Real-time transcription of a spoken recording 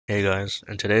Hey guys,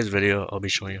 in today's video I'll be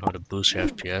showing you how to boost your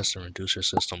FPS and reduce your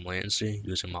system latency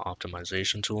using my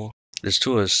optimization tool. This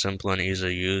tool is simple and easy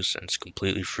to use and it's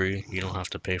completely free. You don't have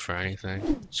to pay for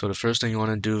anything. So the first thing you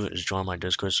want to do is join my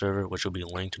Discord server, which will be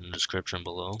linked in the description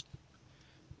below.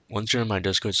 Once you're in my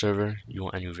Discord server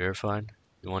and you verified,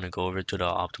 you want to go over to the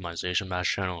optimization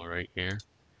batch channel right here.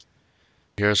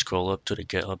 Here scroll up to the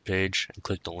GitHub page and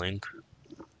click the link.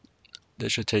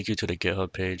 This should take you to the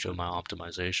GitHub page of my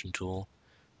optimization tool.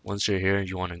 Once you're here,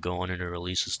 you want to go under the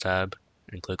Releases tab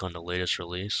and click on the latest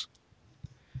release.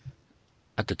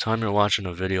 At the time you're watching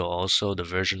the video also, the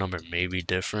version number may be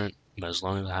different, but as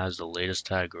long as it has the latest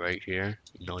tag right here,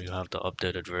 you know you have the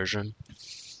updated version.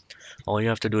 All you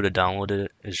have to do to download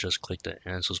it is just click the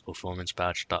Ancels performance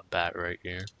patch.bat right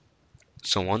here.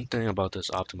 So one thing about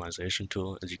this optimization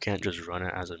tool is you can't just run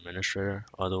it as administrator,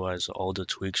 otherwise all the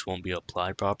tweaks won't be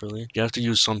applied properly. You have to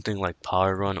use something like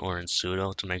PowerRun or in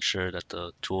sudo to make sure that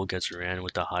the tool gets ran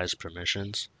with the highest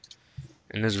permissions.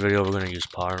 In this video we're going to use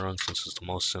PowerRun since it's the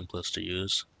most simplest to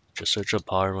use. Just search up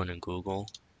PowerRun in Google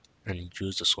and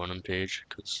use the source page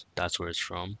because that's where it's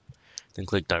from. Then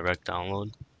click direct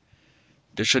download.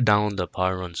 This should download the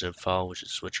PowerRun zip file, which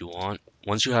is what you want.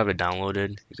 Once you have it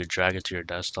downloaded, you could drag it to your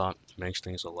desktop. It makes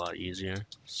things a lot easier.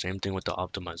 Same thing with the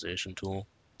optimization tool.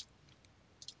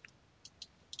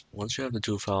 Once you have the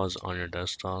two files on your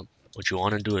desktop, what you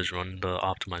want to do is run the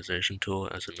optimization tool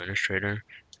as administrator.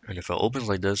 And if it opens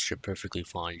like this, you're perfectly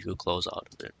fine. You could close out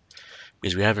of it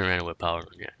because we haven't ran it with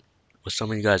PowerRun yet. What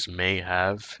some of you guys may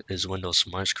have is Windows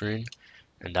Smart Screen,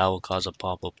 and that will cause a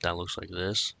pop-up that looks like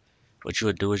this. What you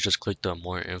would do is just click the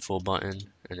more info button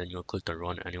and then you'll click the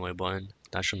run anyway button.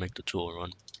 That should make the tool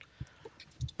run.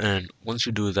 And once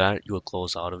you do that, you will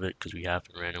close out of it because we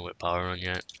haven't ran it with PowerRun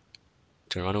yet.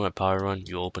 To run it with PowerRun,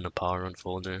 you open the PowerRun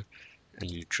folder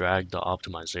and you drag the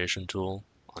optimization tool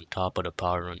on top of the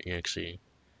PowerRun exe.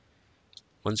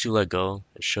 Once you let go,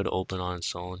 it should open on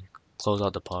its own. Close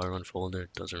out the PowerRun folder,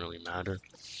 it doesn't really matter.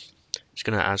 It's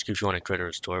going to ask you if you want to create a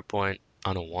restore point.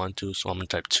 I don't want to, so I'm going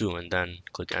to type 2 and then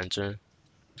click enter,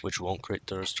 which won't create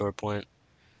the restore point.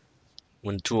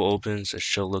 When the tool opens, it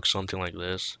should look something like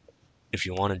this. If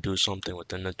you want to do something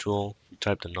within the tool, you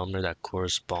type the number that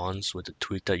corresponds with the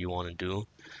tweak that you want to do.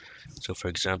 So for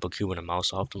example, keyboard and mouse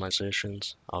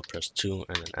optimizations, I'll press 2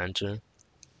 and then enter.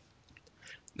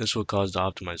 This will cause the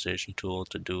optimization tool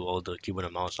to do all the keyboard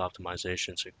and mouse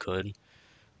optimizations it could.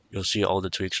 You'll see all the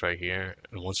tweaks right here,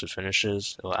 and once it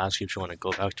finishes, it will ask you if you want to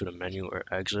go back to the menu or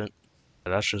exit.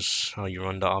 That's just how you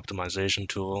run the optimization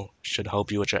tool. It should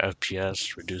help you with your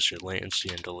FPS, reduce your latency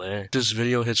and delay. If this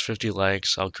video hits 50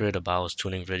 likes, I'll create a BIOS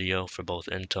tuning video for both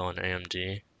Intel and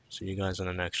AMD. See you guys in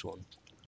the next one.